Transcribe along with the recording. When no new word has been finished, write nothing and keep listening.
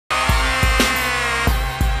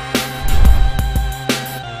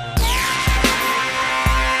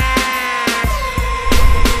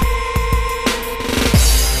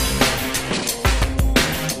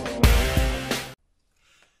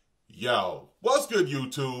Yo, what's good,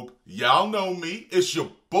 YouTube? Y'all know me. It's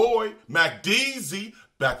your boy, MacDeezy,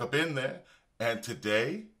 back up in there. And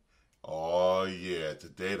today, oh yeah,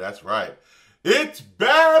 today, that's right. It's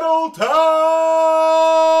battle time!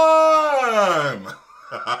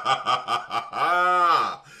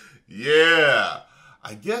 Yeah,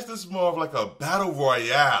 I guess this is more of like a battle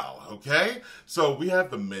royale, okay? So we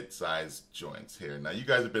have the mid-sized joints here. Now, you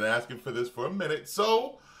guys have been asking for this for a minute,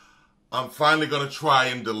 so I'm finally going to try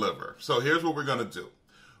and deliver. So here's what we're going to do.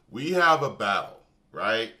 We have a battle,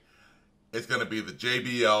 right? It's going to be the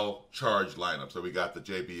JBL Charge lineup. So we got the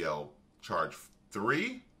JBL Charge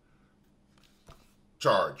 3,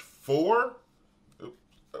 Charge 4. Oops,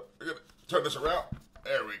 we're going to turn this around.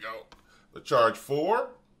 There we go. The Charge 4.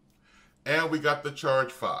 And we got the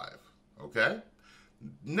Charge 5, okay?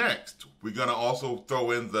 Next, we're going to also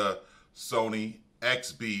throw in the Sony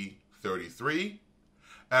XB33,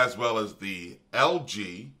 as well as the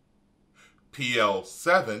LG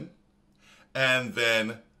PL7, and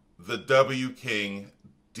then the W King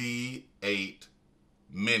D8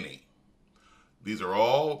 Mini. These are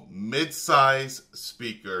all mid-size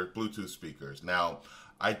Bluetooth speakers. Now,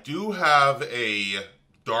 I do have a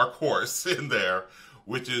dark horse in there,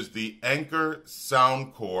 which is the Anker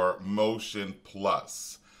Soundcore Motion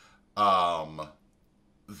Plus. I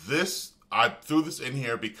threw this in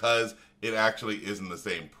here because it actually is in the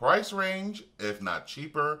same price range, if not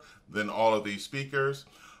cheaper, than all of these speakers.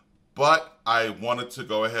 But I wanted to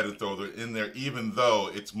go ahead and throw it in there, even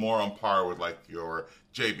though it's more on par with like your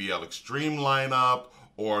JBL Extreme lineup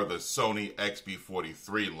or the Sony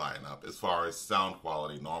XB33 lineup as far as sound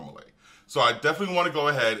quality normally. So I definitely want to go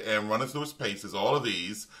ahead and run it through its paces, all of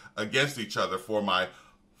these, against each other for my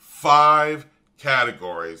 5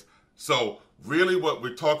 categories. So really what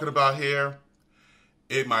we're talking about here,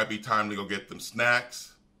 it might be time to go get them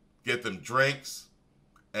snacks, get them drinks,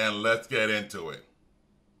 and let's get into it.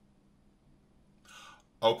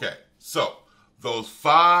 Okay, so those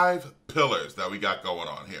 5 pillars that we got going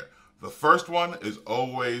on here. The first one is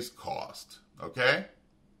always cost, okay?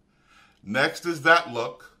 Next is that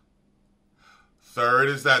look. Third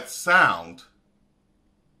is that sound.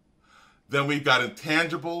 Then we've got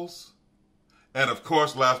intangibles. And of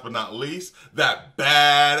course, last but not least, that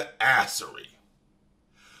badassery.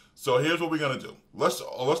 So here's what we're going to do. Let's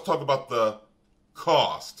talk about the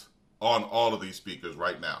cost on all of these speakers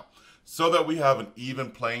right now. So that we have an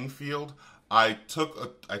even playing field, I took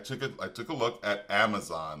a look at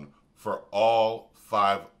Amazon for all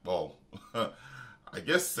 5, well, I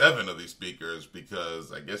guess 7 of these speakers,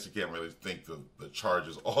 because I guess you can't really think the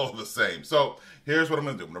charges all the same. So here's what I'm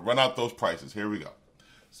going to do. I'm going to run out those prices. Here we go.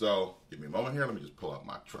 So give me a moment here. Let me just pull out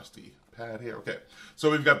my trusty pad here. Okay.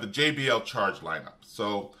 So we've got the JBL Charge lineup.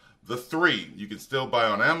 So the 3 you can still buy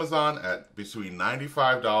on Amazon at between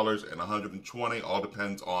 $95 and $120. All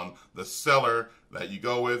depends on the seller that you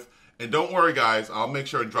go with. And don't worry, guys. I'll make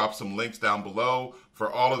sure and drop some links down below for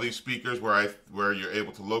all of these speakers where you're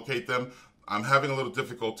able to locate them. I'm having a little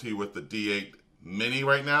difficulty with the D8 Mini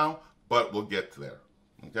right now, but we'll get there.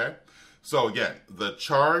 Okay. So again, the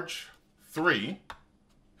Charge 3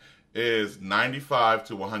 is $95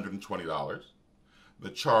 to $120. The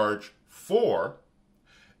Charge 4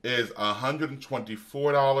 is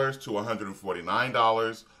 $124 to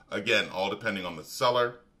 $149. Again, all depending on the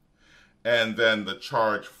seller. And then the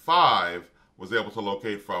Charge 5 was able to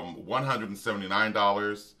locate from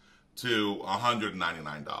 $179 to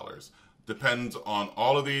 $199. Depends on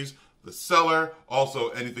all of these. The seller,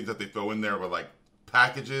 also anything that they throw in there were like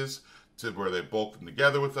packages to where they bulk them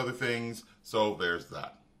together with other things. So there's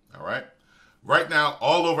that. All right. Right now,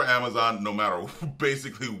 all over Amazon, no matter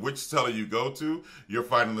basically which seller you go to, you're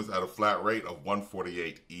finding this at a flat rate of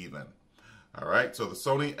 $148 even. All right, so the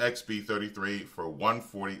Sony XB33 for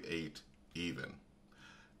 $148 even.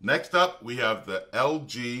 Next up, we have the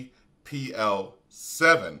LG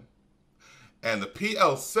PL7. And the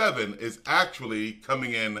PL7 is actually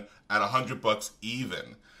coming in at $100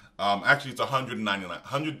 even. Actually, it's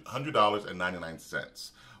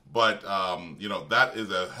 $100.99. But, you know, that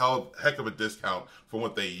is a heck of a discount from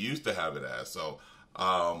what they used to have it as. So,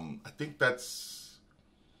 I think that's,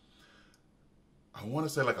 I want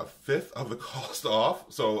to say like a 1/5 of the cost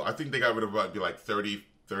off. So I think they got rid of about like 30,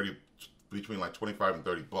 between like 25 and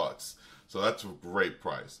 $30. So that's a great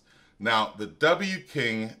price. Now, the W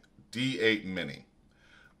King D8 Mini.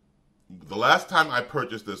 The last time I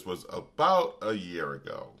purchased this was about a year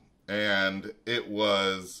ago. And it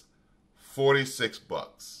was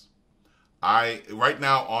 $46. Right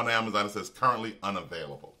now on Amazon it says currently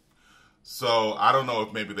unavailable. So I don't know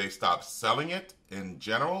if maybe they stopped selling it in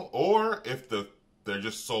general or if they're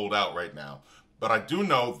just sold out right now. But I do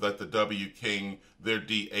know that the W King, their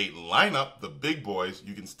D8 lineup, the big boys,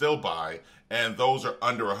 you can still buy, and those are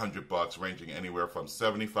under $100, ranging anywhere from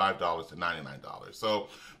 $75 to $99. So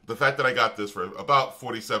the fact that I got this for about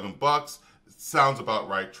 $47 sounds about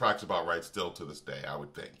right, tracks about right still to this day, I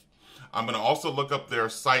would think. I'm going to also look up their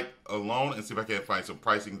site alone and see if I can find some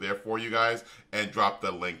pricing there for you guys and drop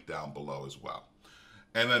the link down below as well.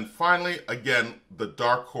 And then finally, again, the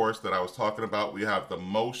dark horse that I was talking about, we have the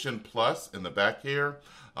Motion Plus in the back here,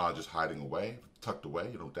 just hiding away, tucked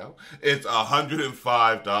away, no doubt. It's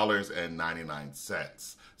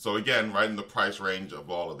 $105.99. So again, right in the price range of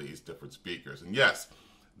all of these different speakers. And yes,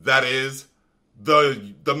 that is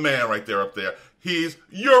the man right there up there. He's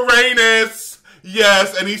Uranus.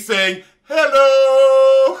 Yes, and he's saying,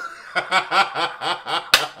 hello.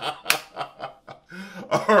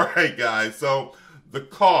 All right, guys. So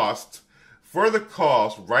for the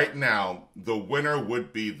cost right now, the winner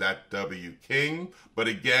would be that W King. But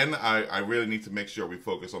again, I really need to make sure we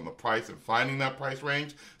focus on the price and finding that price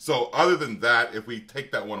range. So other than that, if we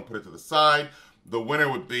take that one and put it to the side, the winner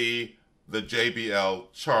would be the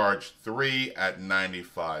JBL Charge 3 at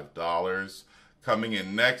 $95. Coming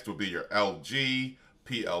in next would be your LG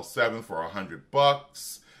PL7 for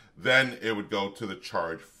 $100. Then it would go to the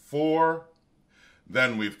Charge 4.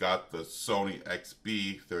 Then we've got the Sony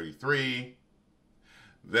XB33.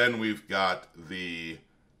 Then we've got the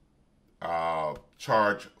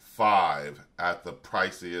Charge 5 at the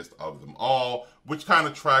priciest of them all, which kind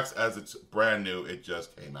of tracks as it's brand new. It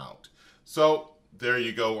just came out. So there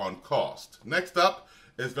you go on cost. Next up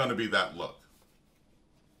is going to be that look.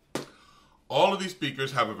 All of these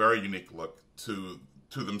speakers have a very unique look to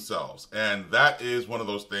themselves. And that is one of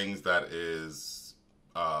those things that is,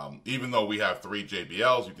 even though we have 3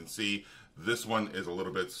 JBLs, you can see this one is a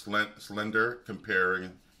little bit slender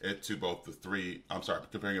comparing it to both the 3,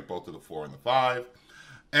 comparing it both to the 4 and the 5.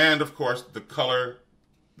 And of course, the colors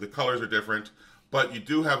are different, but you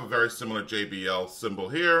do have a very similar JBL symbol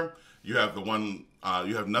here. You have the one,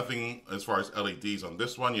 you have nothing as far as LEDs on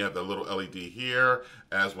this one. You have the little LED here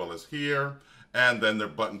as well as here, and then their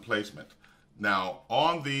button placement. Now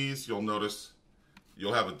on these, you'll notice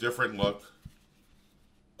you'll have a different look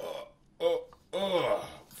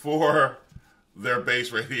for their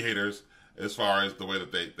bass radiators as far as the way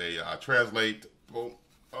that they translate.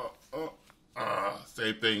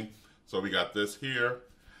 Same thing. So we got this here,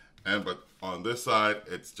 but on this side,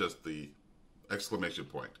 it's just the exclamation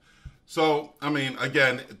point. So, I mean,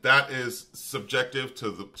 again, that is subjective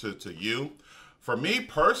to you. For me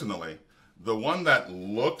personally, the one that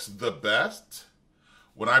looks the best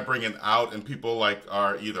when I bring it out and people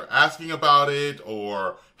are either asking about it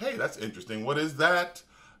or, hey, that's interesting, what is that?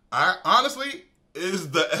 Honestly,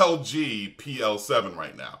 is the LG PL7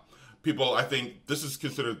 right now. People, I think this is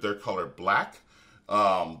considered their color black,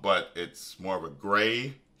 but it's more of a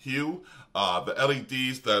gray hue. The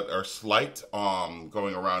LEDs that are slight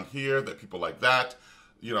going around here, that people like that,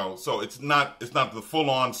 so it's not the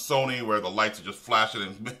full-on Sony where the lights are just flashing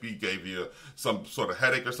and maybe gave you some sort of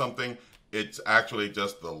headache or something. It's actually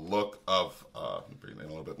just the look of, bring it in a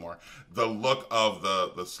little bit more, the look of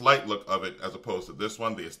the slight look of it as opposed to this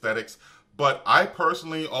one, the aesthetics. But I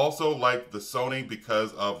personally also like the Sony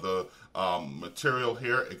because of the material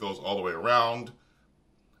here. It goes all the way around.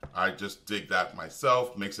 I just dig that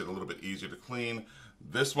myself. Makes it a little bit easier to clean.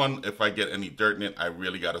 This one, if I get any dirt in it, I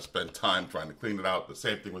really got to spend time trying to clean it out. The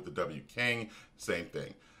same thing with the W King. Same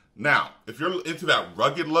thing. Now, if you're into that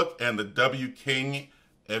rugged look, and the W King,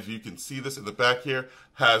 if you can see this in the back here,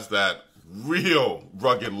 has that real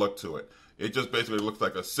rugged look to it. It just basically looks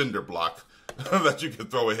like a cinder block that you can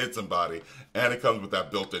throw and hit somebody, and it comes with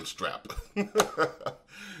that built-in strap. And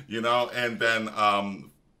then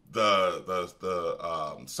the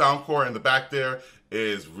Soundcore in the back there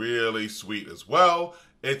is really sweet as well.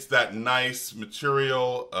 It's that nice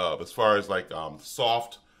material as far as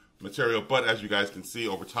soft material, but as you guys can see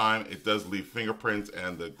over time, it does leave fingerprints,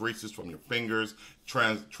 and the greases from your fingers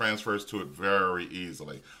transfers to it very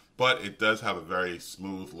easily. But it does have a very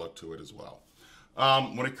smooth look to it as well.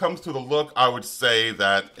 When it comes to the look, I would say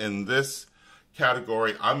that in this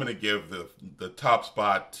category, I'm going to give the top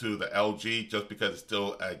spot to the LG just because it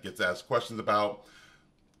still gets asked questions about.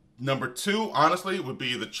 Number 2, honestly, would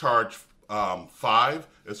be the Charge 5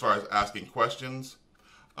 as far as asking questions.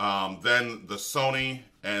 Then the Sony,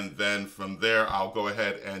 and then from there, I'll go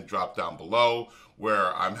ahead and drop down below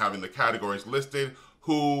where I'm having the categories listed,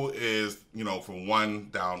 who is, from 1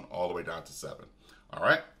 down all the way down to 7. All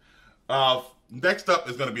right. Next up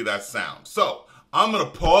is going to be that sound. So I'm going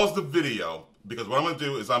to pause the video because what I'm going to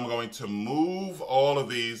do is I'm going to move all of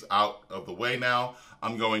these out of the way now.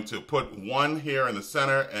 I'm going to put one here in the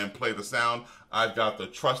center and play the sound. I've got the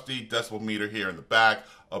trusty decibel meter here in the back,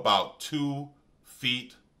 about 2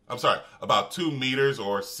 meters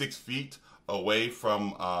or 6 feet away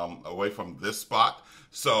from this spot.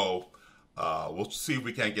 So we'll see if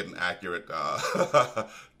we can't get an accurate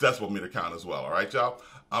decibel meter count as well. All right, y'all.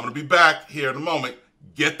 I'm gonna be back here in a moment.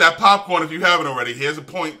 Get that popcorn if you haven't already. Here's a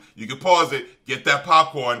point. You can pause it. Get that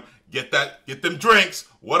popcorn. Get them drinks.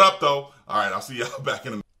 What up, though? All right, I'll see y'all back in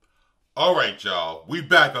a minute. All right, y'all. We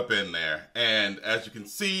back up in there. And as you can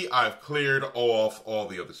see, I've cleared off all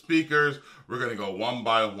the other speakers. We're going to go one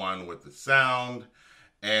by one with the sound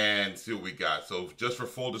and see what we got. So just for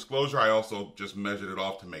full disclosure, I also just measured it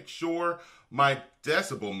off to make sure. My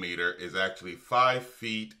decibel meter is actually 5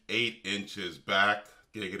 feet 8 inches back.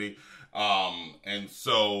 Giggity. And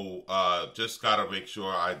so just got to make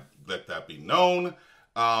sure I let that be known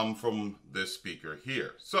from this speaker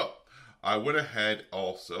here. So I went ahead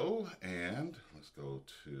also, and let's go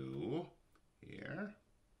to here.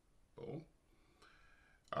 Boom.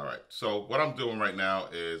 All right, so what I'm doing right now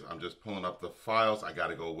is I'm just pulling up the files. I got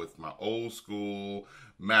to go with my old school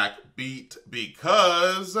Mac Beat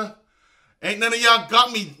because ain't none of y'all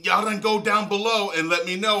got me. Y'all done go down below and let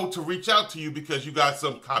me know to reach out to you because you got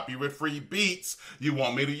some copyright-free beats you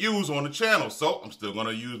want me to use on the channel. So I'm still going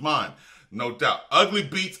to use mine, no doubt. Ugly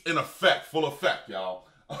beats in effect, full effect, y'all.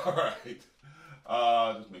 All right.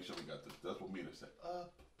 Just make sure we got the decibel meter set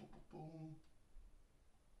up. Boom, boom,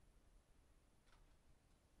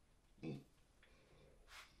 boom.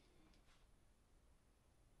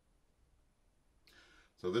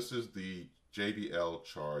 So this is the JBL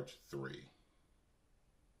Charge 3.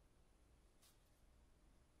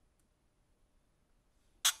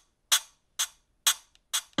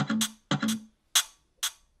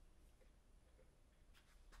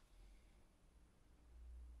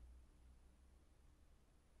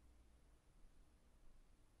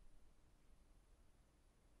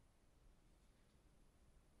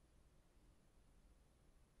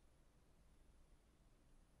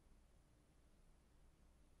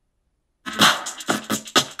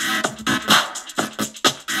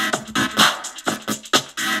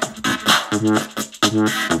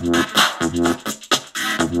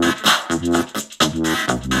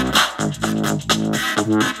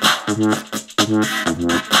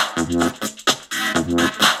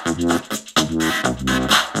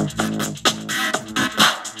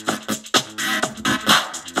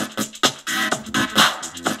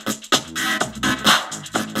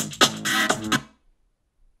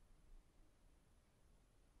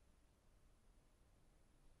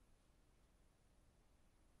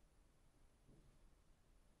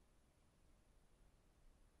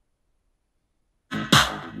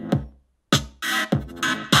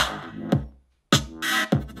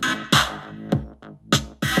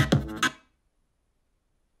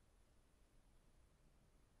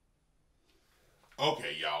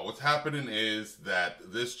 Okay, y'all, what's happening is that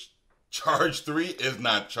this Charge 3 is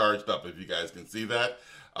not charged up, if you guys can see that.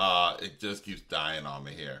 It just keeps dying on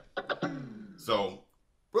me here. So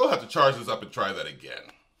we'll have to charge this up and try that again.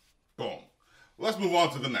 Boom. Let's move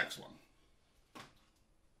on to the next one.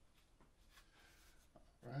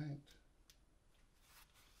 All right.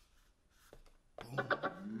 Boom. There's the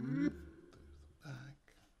back.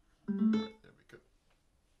 There we go.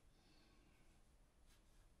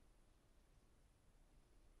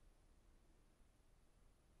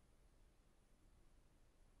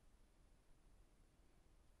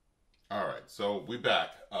 All right, so we back.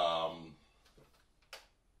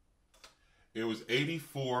 It was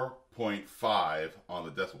 84.5 on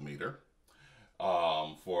the decibel meter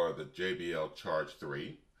for the JBL Charge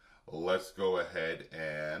 3. Let's go ahead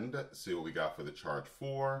and see what we got for the Charge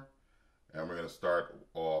 4. And we're going to start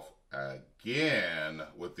off again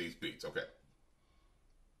with these beats. Okay.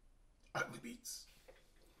 Ugly beats.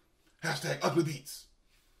 Hashtag ugly beats.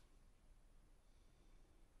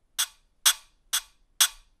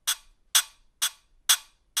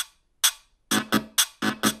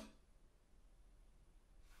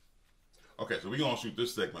 Okay, so we're going to shoot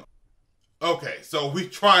this segment. Okay, so we're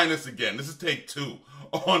trying this again. This is take 2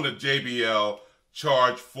 on the JBL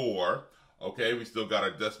Charge 4. Okay, we still got our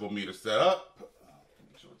decibel meter set up.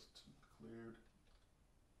 Make sure it's cleared.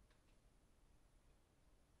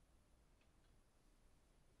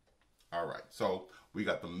 All right, so we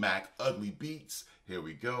got the Mac Ugly Beats. Here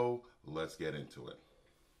we go. Let's get into it.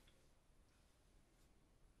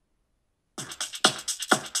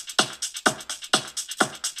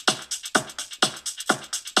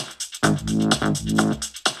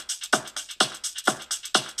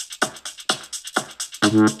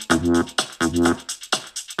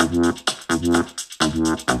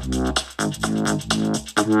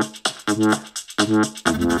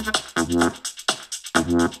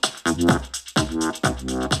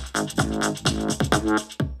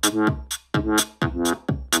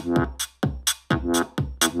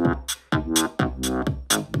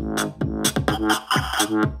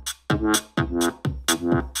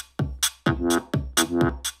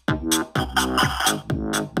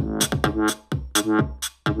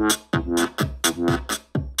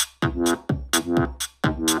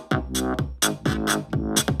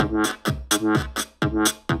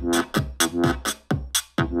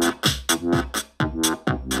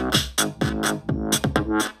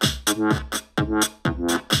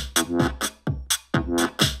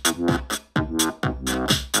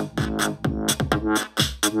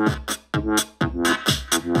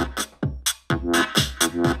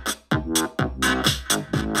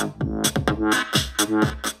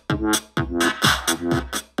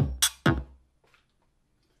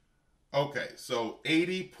 Okay, so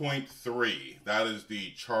 80.3, that is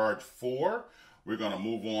the Charge 4. We're going to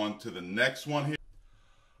move on to the next one here.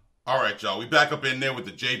 All right, y'all, we back up in there with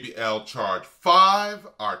the JBL Charge 5.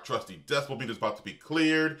 Our trusty decibel meter is about to be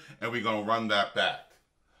cleared, and we're going to run that back.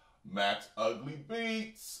 Max Ugly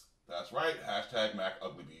Beats. That's right, hashtag Mac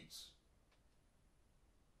Ugly Beats.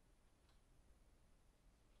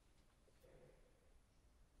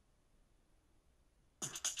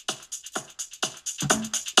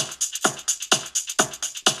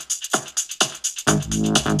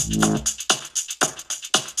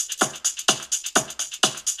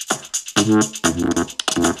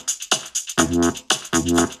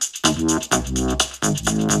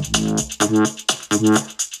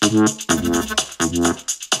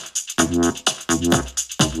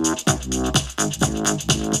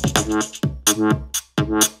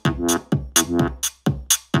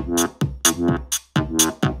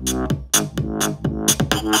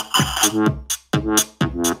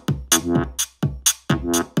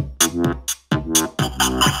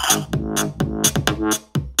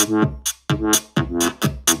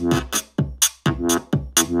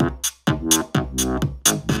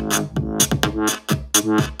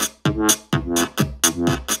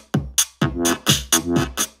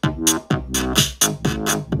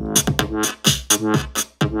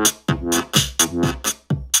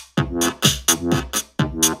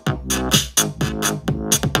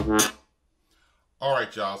 All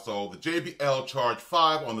right, y'all, so the JBL Charge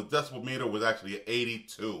 5 on the decibel meter was actually at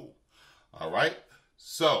 82. All right,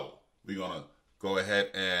 so we're going to go ahead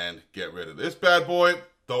and get rid of this bad boy,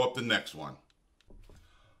 throw up the next one.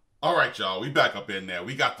 All right, y'all, we back up in there.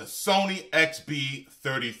 We got the Sony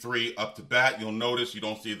XB33 up to bat. You'll notice you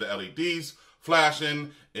don't see the LEDs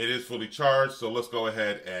flashing. It is fully charged, so let's go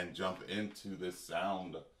ahead and jump into this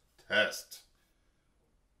sound test.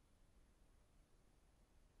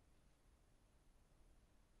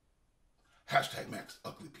 Hashtag Max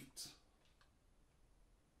Ugly Beats.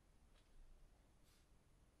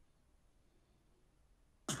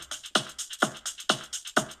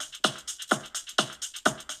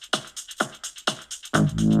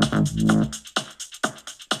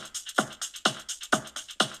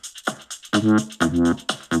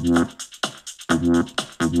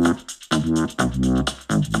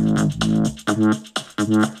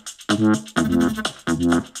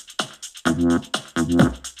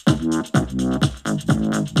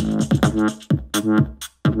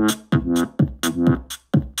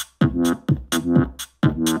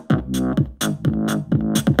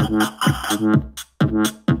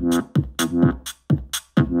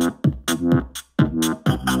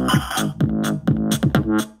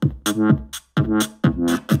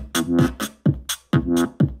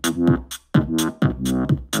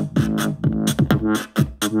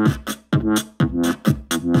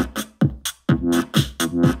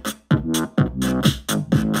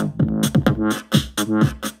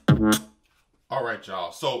 All right,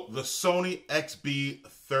 y'all. So the Sony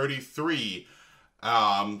XB33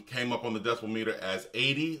 came up on the decibel meter as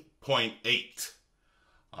 80.8.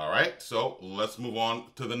 All right, so let's move on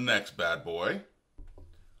to the next bad boy.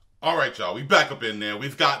 All right, y'all, we back up in there.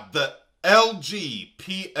 We've got the LG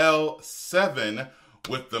PL7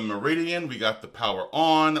 with the Meridian. We got the power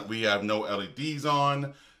on. We have no LEDs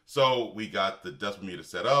on. So we got the decibel meter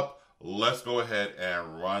set up. Let's go ahead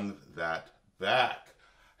and run that back.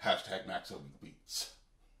 Hashtag Max Ugly Beats.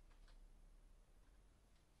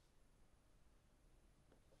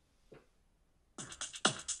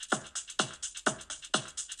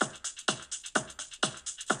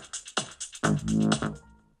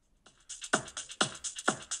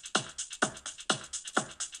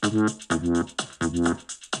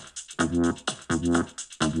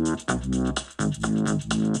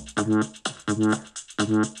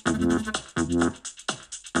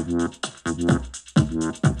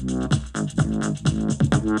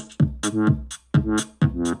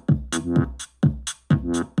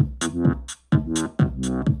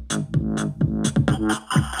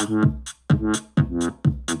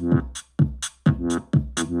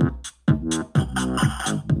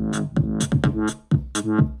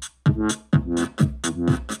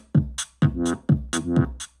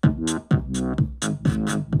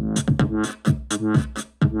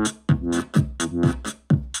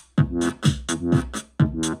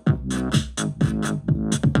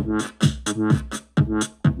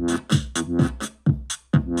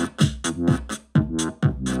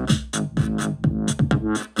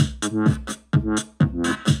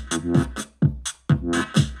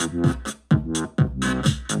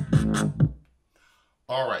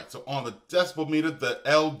 All right, so on the decibel meter, the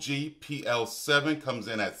LG PL7 comes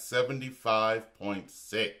in at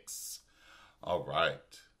 75.6. All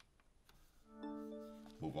right.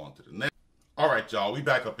 Move on to the next. All right, y'all, we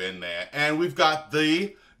back up in there. And we've got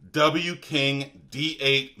the W King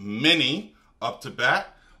D8 Mini up to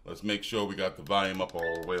bat. Let's make sure we got the volume up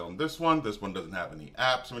all the way on this one. This one doesn't have any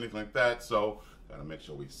apps or anything like that, so gotta make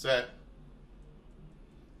sure we set.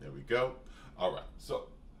 There we go. All right, so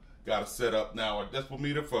got to set up now our decibel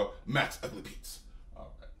meter for max ugly beats.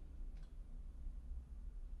 All right.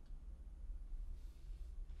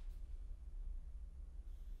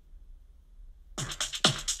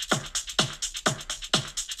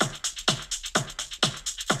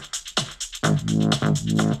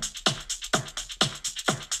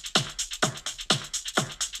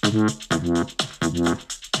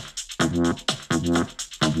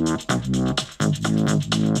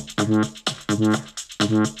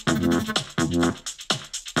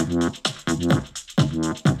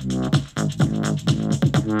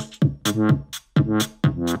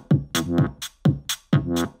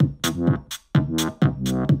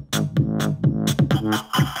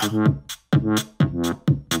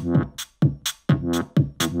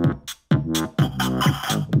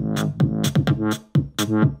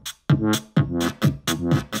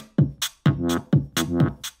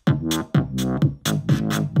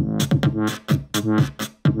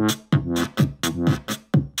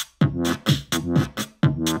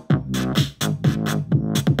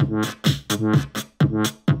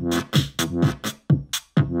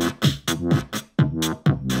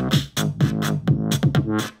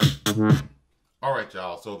 All right,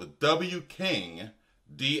 y'all. So the W King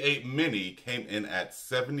D8 Mini came in at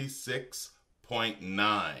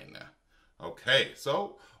 76.9. Okay,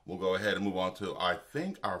 so we'll go ahead and move on to, I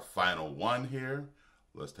think, our final one here.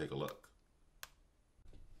 Let's take a look.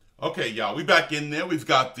 Okay, y'all, we back in there. We've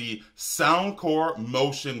got the Soundcore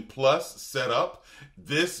Motion Plus set up.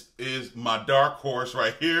 This is my dark horse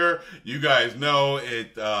right here. You guys know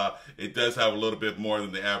it does have a little bit more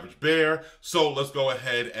than the average bear. So let's go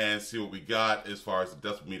ahead and see what we got as far as the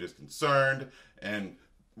decibel meter is concerned, and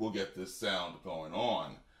we'll get this sound going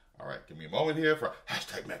on. All right, give me a moment here for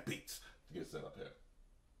hashtag MacBeats to get set up here.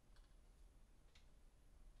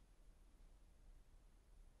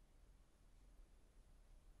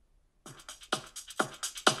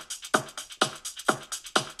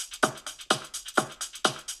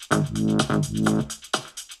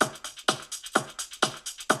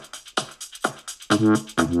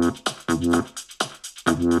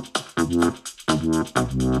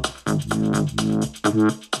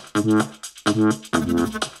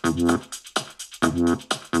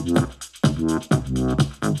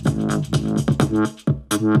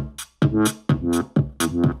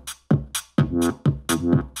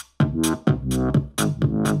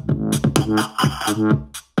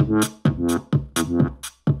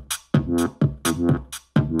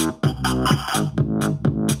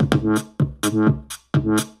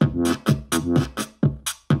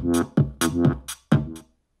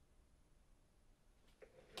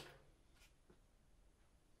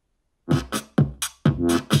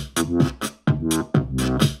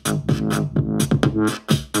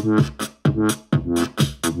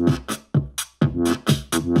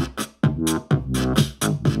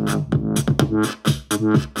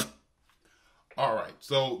 All right,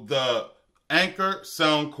 so the Anchor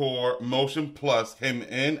Soundcore Motion Plus came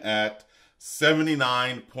in at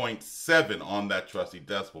 79.7 on that trusty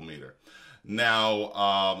decibel meter.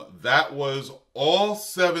 Now, that was all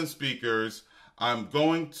 7 speakers. I'm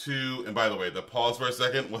going to, and by the way, the pause for a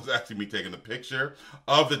second was actually me taking a picture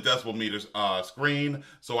of the decibel meter's screen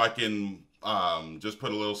so I can just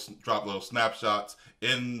drop little snapshots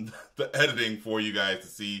in the editing for you guys to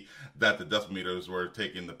see that the decibel meters were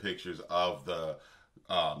taking the pictures of the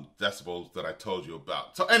decibels that I told you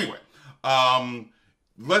about. So anyway,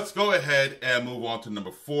 let's go ahead and move on to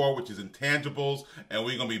number 4, which is intangibles. And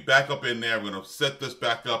we're going to be back up in there. We're going to set this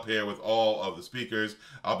back up here with all of the speakers.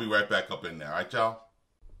 I'll be right back up in there. All right, y'all?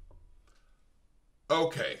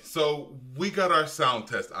 Okay, so we got our sound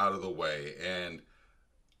test out of the way, and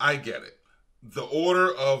I get it. The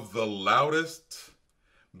order of the loudest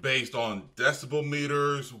based on decibel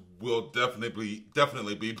meters will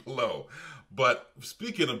definitely be below. But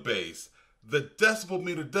speaking of bass, the decibel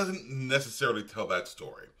meter doesn't necessarily tell that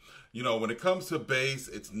story. You know, when it comes to bass,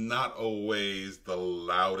 it's not always the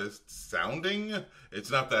loudest sounding. It's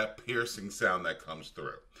not that piercing sound that comes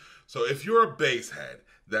through. So if you're a bass head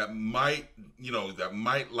that might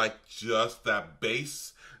like just that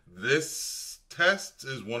bass, this test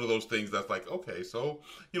is one of those things that's like, okay, so,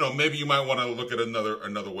 you know, maybe you might want to look at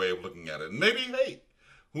another way of looking at it. And maybe, hey,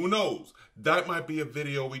 who knows? That might be a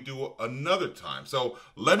video we do another time. So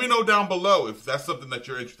let me know down below if that's something that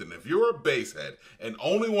you're interested in. If you're a bass head and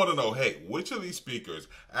only want to know, hey, which of these speakers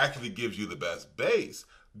actually gives you the best bass,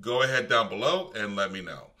 go ahead down below and let me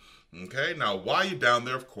know. Okay, now while you're down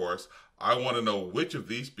there, of course, I want to know which of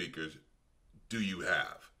these speakers do you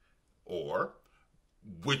have? Or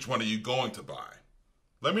which one are you going to buy?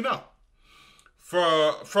 Let me know.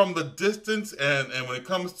 From the distance, and when it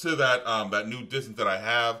comes to that that new distance that I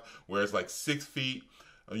have, where it's like 6 feet,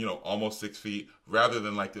 you know, almost 6 feet, rather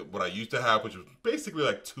than like what I used to have, which was basically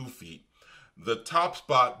like 2 feet, the top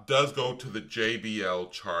spot does go to the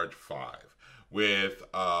JBL Charge 5 with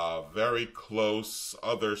very close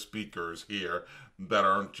other speakers here that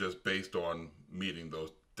aren't just based on meeting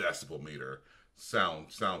those decibel meter sound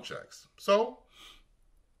checks. So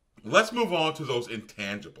let's move on to those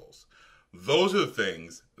intangibles. Those are the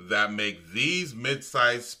things that make these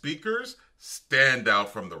mid-sized speakers stand out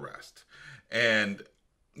from the rest. And,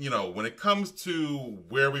 you know, when it comes to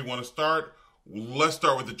where we want to start, let's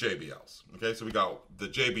start with the JBLs. Okay, so we got the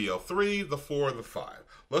JBL 3, the 4, the 5.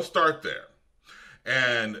 Let's start there.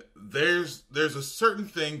 And there's a certain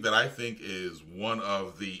thing that I think is one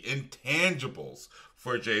of the intangibles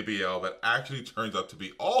for JBL that actually turns out to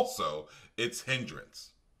be also its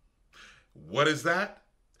hindrance. What is that?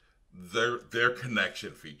 Their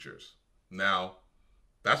connection features. Now,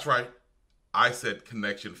 that's right. I said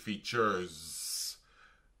connection features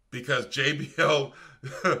because JBL,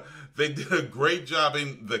 they did a great job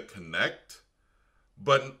in the connect,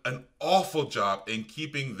 but an awful job in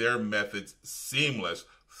keeping their methods seamless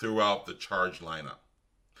throughout the Charge lineup.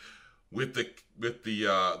 With the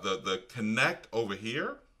Connect over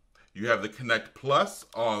here, you have the Connect Plus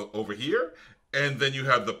over here, and then you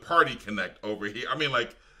have the Party Connect over here. I mean,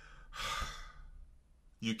 like,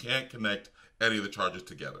 you can't connect any of the chargers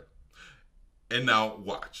together. And now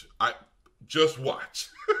watch. Just watch.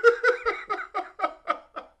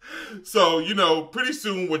 So, you know, pretty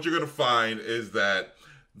soon what you're going to find is that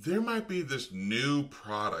there might be this new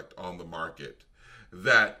product on the market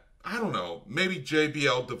that, I don't know, maybe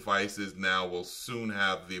JBL devices now will soon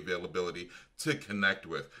have the availability to connect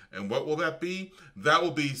with. And what will that be? That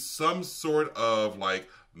will be some sort of like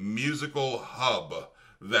musical hub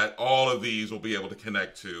that all of these will be able to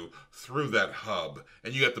connect to through that hub.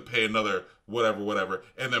 And you have to pay another whatever,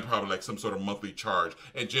 and then probably like some sort of monthly charge.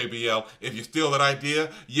 And JBL, if you steal that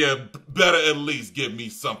idea, you better at least give me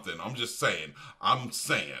something. I'm just saying.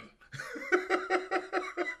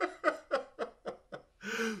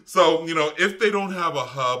 So, you know, if they don't have a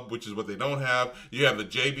hub, which is what they don't have, you have the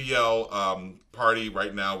JBL Party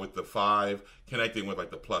right now with the 5 connecting with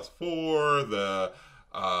like the Plus 4, the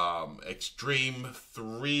Extreme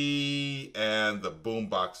 3, and the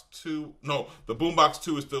Boombox 2. No, the Boombox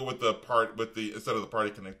 2 is still with instead of the Party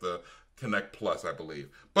Connect, the Connect Plus, I believe.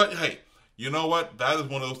 But hey, you know what? That is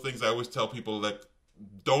one of those things I always tell people, that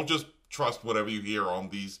don't just trust whatever you hear on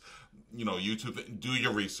these, you know, YouTube. Do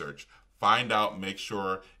your research. Find out, make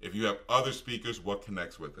sure if you have other speakers, what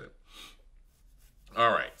connects with it.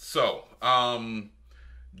 All right, so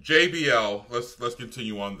JBL, let's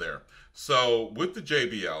continue on there. So with the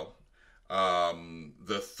JBL,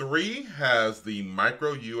 the 3 has the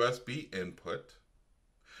micro USB input.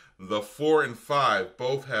 The 4 and 5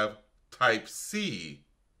 both have Type-C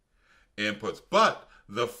inputs, but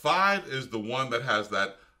the 5 is the one that has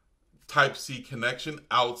that Type-C connection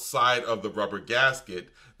outside of the rubber gasket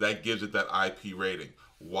that gives it that IP rating.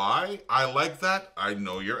 Why I like that? I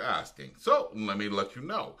know you're asking. So let me let you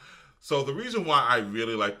know. So the reason why I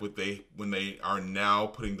really like when they are now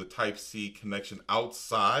putting the Type-C connection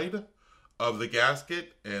outside of the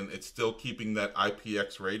gasket, and it's still keeping that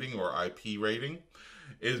IPX rating or IP rating,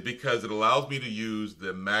 is because it allows me to use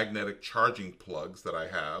the magnetic charging plugs that I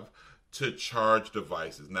have to charge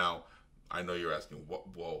devices. Now, I know you're asking,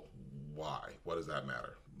 well, why? What does that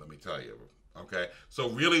matter? Let me tell you. Okay, so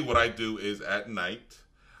really what I do is at night,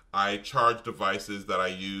 I charge devices that I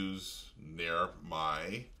use near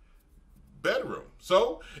my bedroom.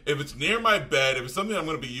 So if it's near my bed, if it's something I'm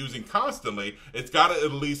going to be using constantly, it's got to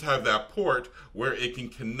at least have that port where it can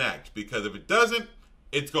connect. Because if it doesn't,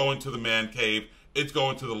 it's going to the man cave, it's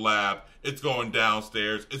going to the lab, it's going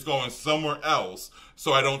downstairs, it's going somewhere else,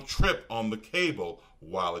 so I don't trip on the cable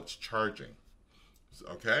while it's charging.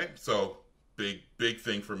 Okay, so big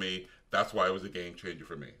thing for me. That's why it was a game changer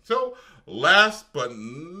for me. So last but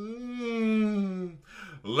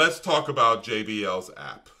let's talk about JBL's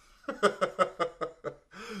app.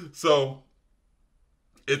 So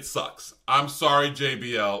it sucks. I'm sorry,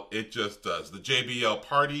 JBL. It just does. The JBL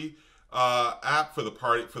Party app for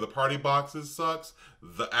the party boxes sucks.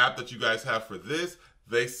 The app that you guys have for this,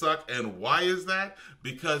 they suck. And why is that?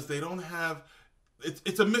 Because they don't have.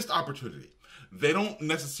 It's a missed opportunity. They don't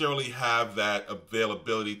necessarily have that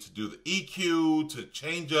availability to do the EQ, to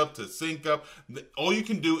change up, to sync up. All you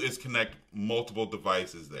can do is connect multiple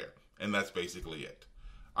devices there, and that's basically it.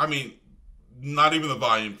 I mean, not even the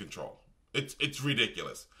volume control. It's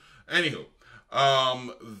ridiculous. Anywho,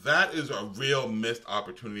 that is a real missed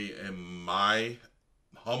opportunity in my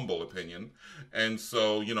humble opinion. And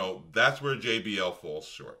so, you know, that's where JBL falls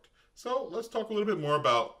short. So let's talk a little bit more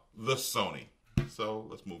about the Sony. So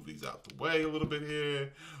let's move these out the way a little bit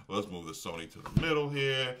here. Let's move the Sony to the middle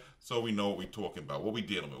here so we know what we're talking about, what we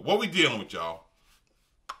dealing with. What we dealing with, y'all?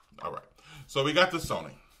 All right. So we got the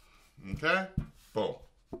Sony. Okay? Boom.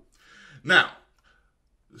 Now,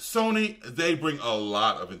 Sony, they bring a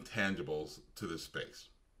lot of intangibles to this space.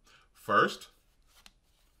 First,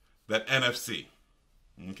 that NFC.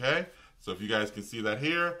 Okay? So if you guys can see that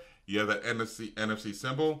here, you have that NFC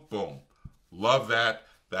symbol. Boom. Love that.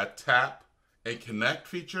 That tap and connect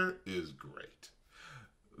feature is great.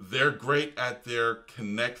 They're great at their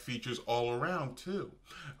connect features all around too.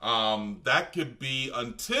 That could be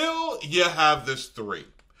until you have this 3.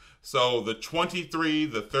 So the 23,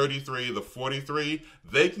 the 33, the 43,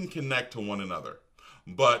 they can connect to one another.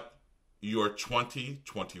 But your 20,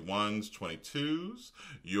 21s, 22s,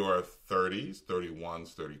 your 30s,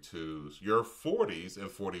 31s, 32s, your 40s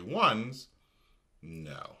and 41s,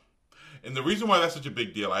 no. And the reason why that's such a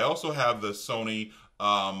big deal, I also have the Sony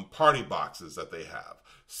party boxes that they have.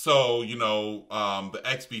 So, you know, the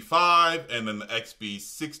XB5 and then the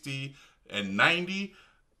XB60 and 90,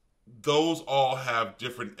 those all have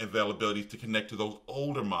different availabilities to connect to those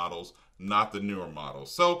older models, not the newer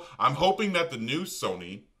models. So I'm hoping that the new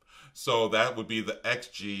Sony, so that would be the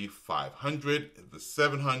XG500, the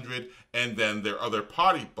 700, and then their other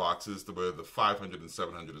party boxes, where the 500 and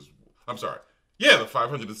 700 is, I'm sorry, yeah, the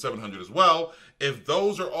 500 and 700 as well. If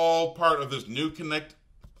those are all part of this new Connect,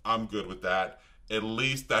 I'm good with that. At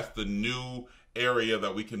least that's the new area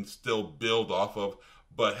that we can still build off of.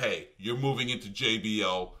 But hey, you're moving into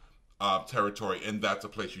JBL territory, and that's a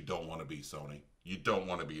place you don't want to be, Sony. You don't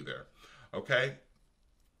want to be there, okay?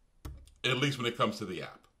 At least when it comes to the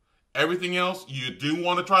app. Everything else, you do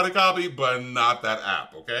want to try to copy, but not that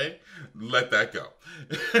app, okay? Let that go.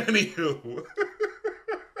 Anywho.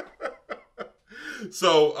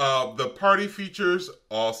 So the party features,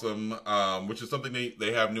 awesome, which is something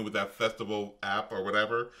they have new with that festival app or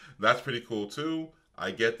whatever. That's pretty cool too.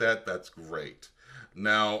 I get that. That's great.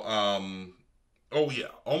 Now, oh yeah,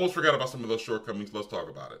 almost forgot about some of those shortcomings. Let's talk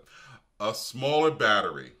about it. A smaller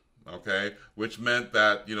battery, okay, which meant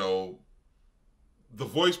that, you know, the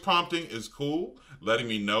voice prompting is cool, letting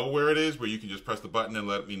me know where it is, where you can just press the button and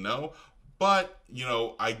let me know. But, you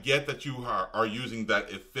know, I get that you are using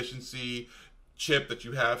that efficiency chip that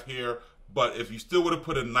you have here, but if you still would have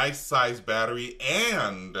put a nice size battery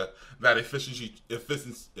and that efficiency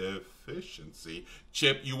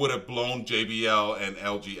chip, you would have blown JBL and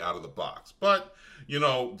LG out of the box. But, you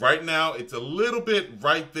know, right now it's a little bit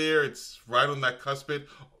right there. It's right on that cusp.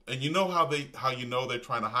 And you know how you know they're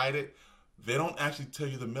trying to hide it? They don't actually tell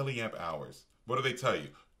you the milliamp hours. What do they tell you?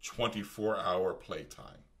 24-hour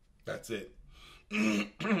playtime. That's it.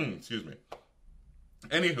 Excuse me.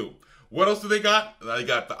 Anywho, what else do they got? They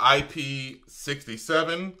got the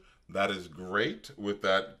IP67. That is great with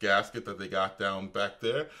that gasket that they got down back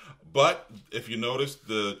there. But if you notice,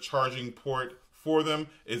 the charging port for them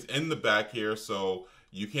is in the back here, so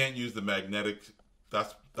you can't use the magnetic.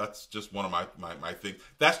 That's just one of my things.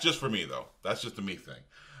 That's just for me, though. That's just a me thing.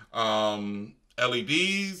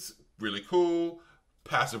 LEDs, really cool.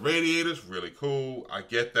 Passive radiators, really cool. I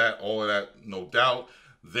get that, all of that, no doubt.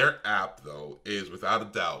 Their app, though, is without a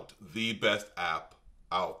doubt the best app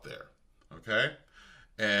out there. Okay?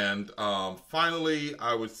 And finally,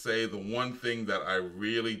 I would say the one thing that I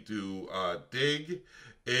really do dig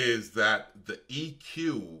is that the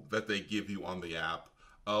EQ that they give you on the app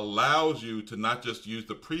allows you to not just use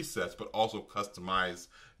the presets, but also customize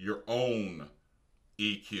your own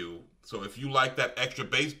EQ. So if you like that extra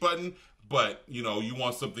bass button, but you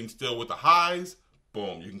want something still with the highs,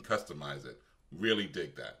 boom, you can customize it. Really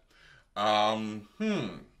dig that.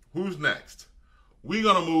 Who's next? We're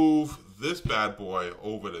gonna move this bad boy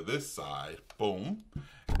over to this side, boom,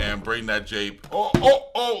 and bring that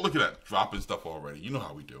oh, look at that, dropping stuff already. You know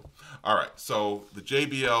how we do. All right, so the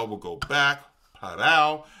JBL will go back,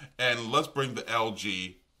 pow, and let's bring the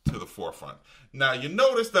LG to the forefront. Now, you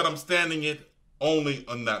notice that I'm standing it only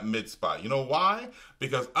on that mid spot. You know why?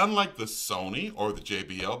 Because unlike the Sony or the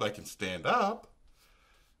JBL that can stand up,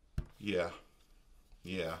 yeah,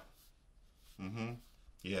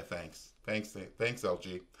 thanks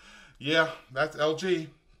LG. Yeah, that's LG.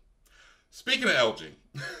 Speaking of LG,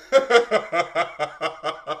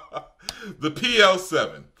 the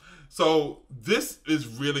PL7. So this is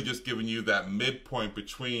really just giving you that midpoint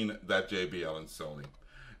between that JBL and Sony.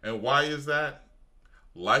 And why is that?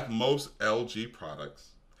 Like most LG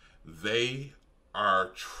products, they are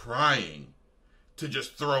trying to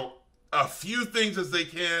just throw a few things as they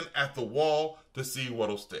can at the wall to see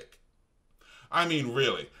what'll stick. I mean,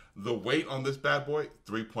 really, the weight on this bad boy,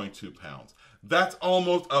 3.2 pounds. That's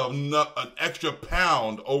almost an extra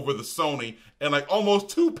pound over the Sony and like almost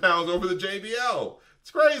 2 pounds over the JBL.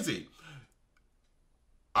 It's crazy.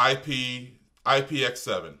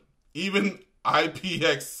 IPX7, even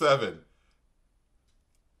IPX7,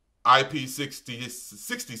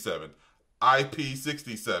 IP67,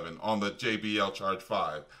 IP67 on the JBL Charge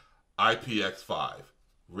 5, IPX5.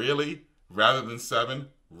 Really? Rather than 7?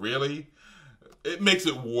 Really? It makes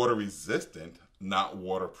it water resistant, not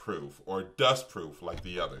waterproof or dust proof like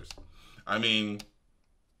the others. I mean,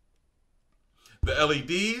 the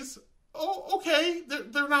LEDs, oh, okay, they're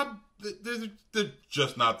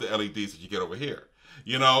just not the LEDs that you get over here,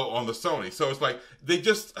 on the Sony. So it's like, they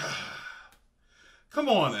just, come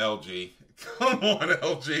on, LG. Come on,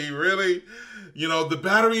 LG, really? The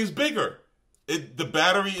battery is bigger. The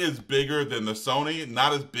battery is bigger than the Sony,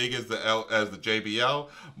 not as big as the JBL,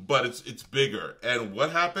 but it's bigger. And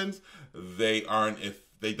what happens? They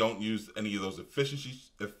don't use any of those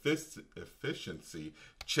efficiency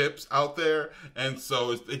chips out there, and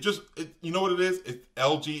so you know what it is?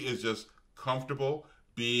 LG is just comfortable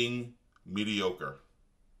being mediocre.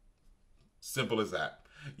 Simple as that.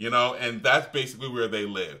 And that's basically where they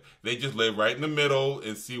live. They just live right in the middle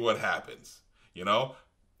and see what happens.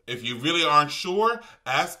 If you really aren't sure,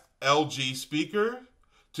 ask LG speaker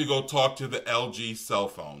to go talk to the LG cell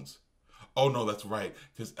phones. Oh no, that's right,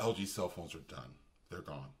 because LG cell phones are done. They're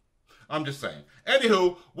gone. I'm just saying.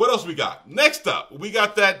 Anywho, what else we got? Next up, we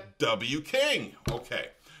got that W King. Okay,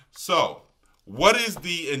 so what is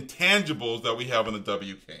the intangibles that we have on the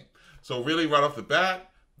W King? So really right off the bat,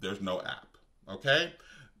 there's no app, okay?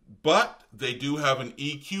 But they do have an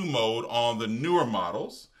EQ mode on the newer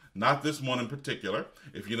models. Not this one in particular.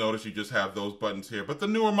 If you notice, you just have those buttons here. But the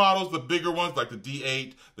newer models, the bigger ones, like the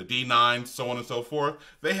D8, the D9, so on and so forth,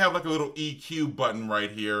 they have like a little EQ button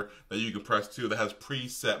right here that you can press to that has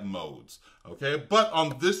preset modes. Okay, but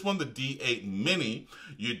on this one, the D8 Mini,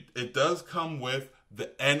 it does come with the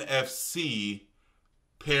NFC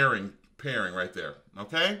pairing right there.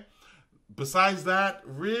 Okay. Besides that,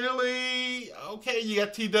 really, okay, you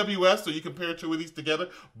got TWS, so you can pair two of these together.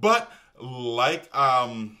 But like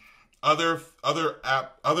other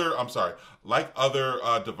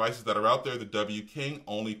devices that are out there, the W King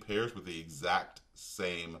only pairs with the exact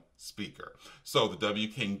same speaker. So the W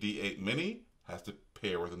King D8 Mini has to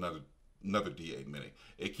pair with another D8 Mini.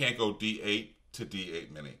 It can't go D8 to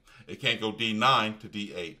D8 Mini. It can't go D9 to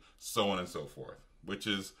D8, so on and so forth,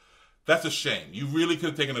 that's a shame. You really could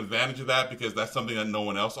have taken advantage of that because that's something that no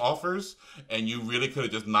one else offers, and you really could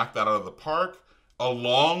have just knocked that out of the park.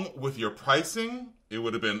 Along with your pricing, it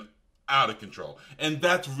would have been out of control. And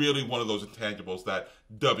that's really one of those intangibles that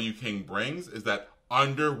W King brings, is that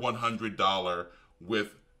under $100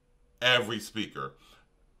 with every speaker,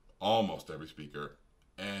 almost every speaker,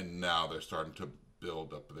 and now they're starting to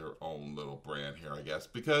build up their own little brand here, I guess,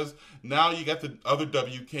 because now you got the other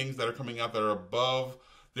W Kings that are coming out that are above.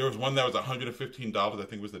 There was one that was $115, I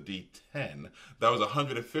think it was the D10. That was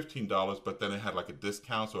 $115, but then it had like a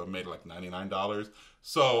discount, so it made it like $99.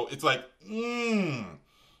 So it's like,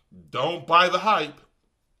 don't buy the hype.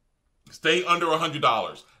 Stay under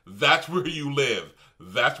 $100. That's where you live.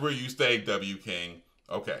 That's where you stay, W King.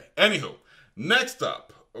 Okay. Anywho, next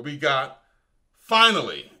up, we got,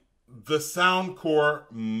 finally, the Soundcore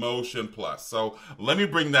Motion Plus. So let me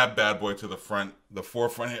bring that bad boy to the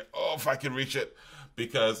forefront here. Oh, if I can reach it.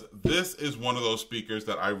 Because this is one of those speakers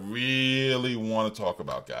that I really want to talk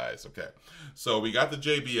about, guys. Okay. So we got the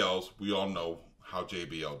JBLs. We all know how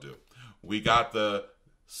JBL do. We got the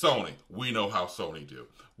Sony. We know how Sony do.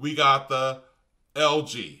 We got the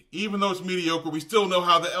LG. Even though it's mediocre, we still know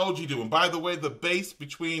how the LG do. And by the way, the bass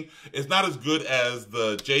between is not as good as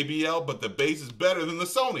the JBL, but the bass is better than the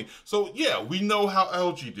Sony. So yeah, we know how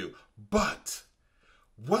LG do. But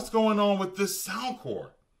what's going on with this Soundcore,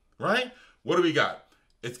 right? What do we got?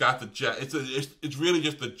 It's got the jack. It's really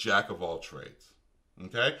just the jack of all trades.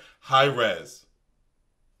 Okay, high res,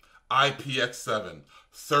 IPX7,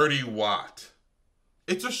 30 watt.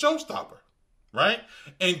 It's a showstopper. Right?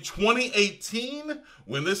 In 2018,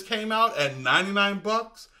 when this came out at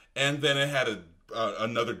 $99, and then it had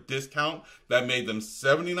another discount that made them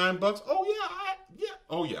 $79.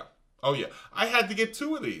 Oh yeah. I had to get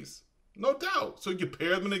 2 of these, no doubt. So you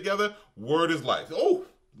pair them together. Word is life. Oh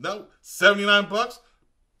no, $79.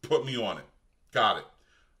 Put me on it. Got it.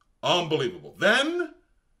 Unbelievable. Then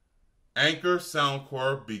Anchor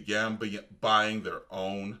Soundcore began buying their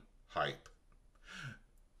own hype.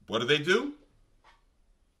 What did they do?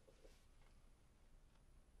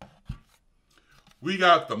 We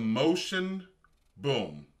got the Motion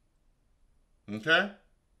Boom. Okay?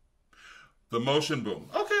 The Motion Boom.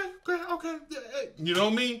 Okay. You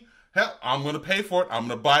know me? Hell, I'm going to pay for it. I'm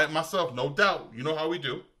going to buy it myself, no doubt. You know how we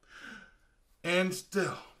do. And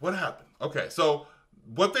still, what happened? Okay, so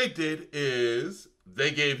what they did is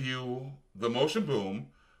they gave you the Motion Boom,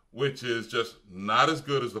 which is just not as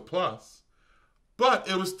good as the Plus, but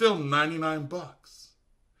it was still $99.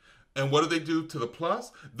 And what did they do to the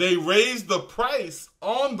Plus? They raised the price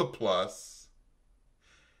on the Plus,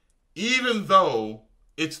 even though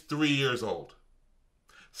it's 3 years old.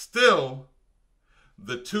 Still,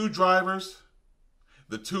 the 2 drivers,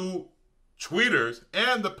 the 2 tweeters,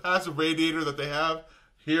 and the passive radiator that they have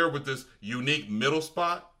here with this unique middle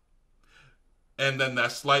spot, and then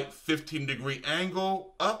that slight 15-degree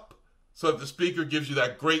angle up, so that the speaker gives you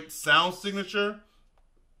that great sound signature,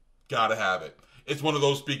 gotta have it. It's one of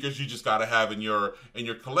those speakers you just gotta have in your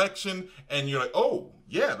collection, and you're like, oh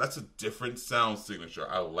yeah, that's a different sound signature.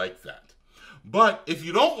 I like that. But if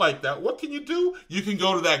you don't like that, what can you do? You can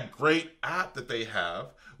go to that great app that they have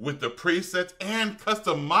with the presets and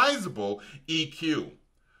customizable EQ.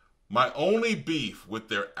 My only beef with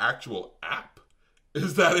their actual app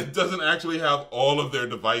is that it doesn't actually have all of their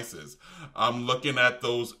devices. I'm looking at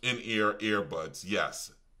those in-ear earbuds.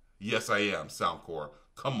 Yes, I am, Soundcore.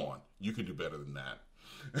 Come on. You can do better than that.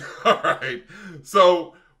 All right.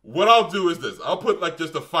 So what I'll do is this. I'll put like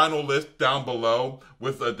just a final list down below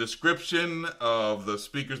with a description of the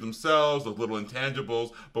speakers themselves, the little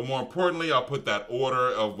intangibles. But more importantly, I'll put that order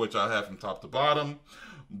of which I have from top to bottom.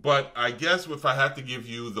 But I guess if I have to give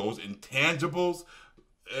you those intangibles,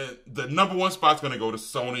 the number 1 spot's going to go to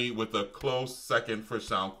Sony with a close second for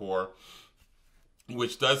Soundcore,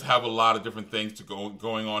 which does have a lot of different things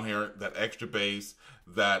going on here. That extra bass,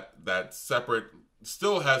 that separate,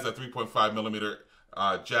 still has that 3.5 millimeter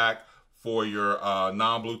jack for your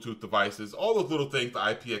non-Bluetooth devices. All those little things, the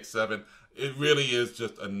IPX7, it really is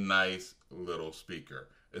just a nice little speaker,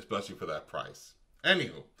 especially for that price.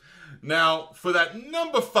 Anywho, now for that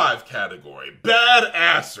number 5 category,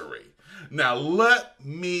 badassery. Now let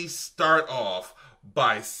me start off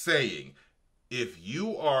by saying, if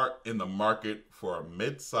you are in the market for a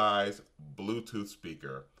mid-size Bluetooth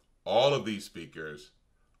speaker, all of these speakers,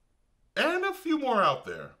 and a few more out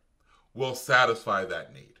there, will satisfy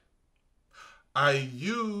that need. I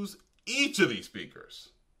use each of these speakers,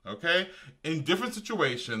 okay, in different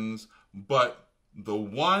situations, but the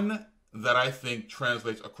one that I think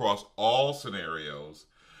translates across all scenarios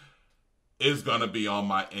is going to be on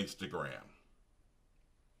my Instagram.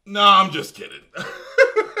 No, I'm just kidding.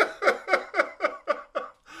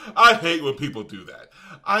 I hate when people do that.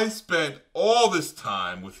 I spent all this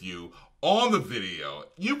time with you on the video.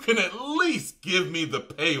 You can at least give me the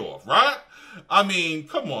payoff, right? I mean,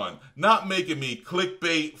 come on. Not making me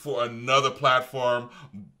clickbait for another platform.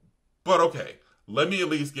 But okay, let me at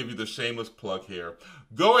least give you the shameless plug here.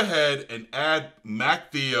 Go ahead and add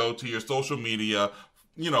Mac Theo to your social media,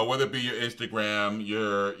 you know, whether it be your Instagram,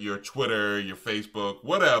 your Twitter, your Facebook,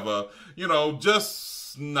 whatever. You know,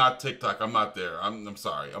 just not TikTok. I'm not there. I'm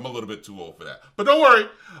sorry. I'm a little bit too old for that. But don't worry.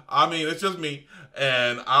 I mean, it's just me.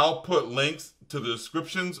 And I'll put links to the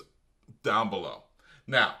descriptions down below.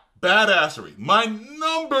 Now, badassery, my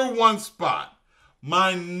number one spot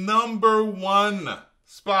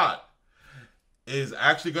is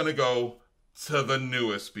actually going to go to the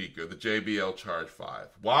newest speaker, the JBL Charge 5.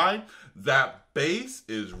 Why? That bass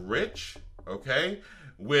is rich, okay?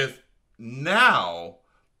 With now,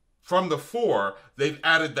 from the 4, they've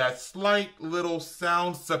added that slight little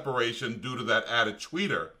sound separation due to that added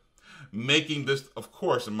tweeter, making this, of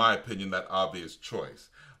course, in my opinion, that obvious choice.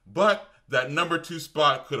 But that number 2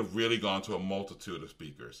 spot could have really gone to a multitude of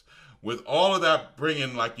speakers. With all of that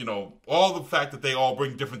bringing, like, you know, all the fact that they all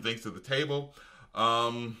bring different things to the table,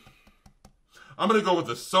 I'm going to go with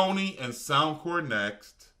the Sony and Soundcore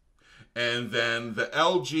next, and then the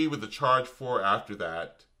LG with the Charge 4 after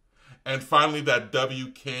that, and finally that W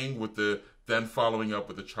King with the then following up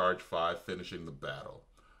with the Charge 5 finishing the battle.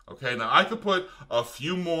 Okay, now I could put a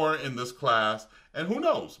few more in this class, and who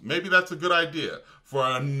knows, maybe that's a good idea for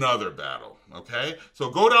another battle, okay? So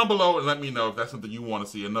go down below and let me know if that's something you want to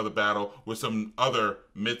see, another battle with some other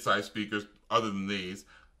mid-size speakers other than these,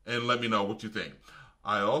 and let me know what you think.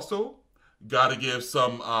 I also got to give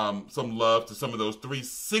some love to some of those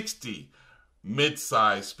 360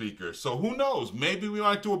 mid-size speakers. So who knows, maybe we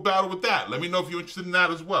might do a battle with that. Let me know if you're interested in that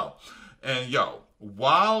as well. And yo,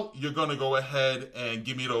 while you're going to go ahead and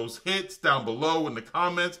give me those hits down below in the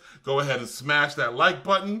comments, go ahead and smash that like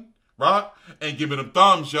button, right? And give me them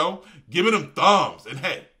thumbs, yo. Give me them thumbs. And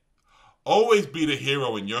hey, always be the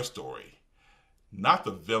hero in your story, not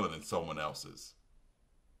the villain in someone else's.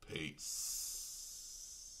 Peace.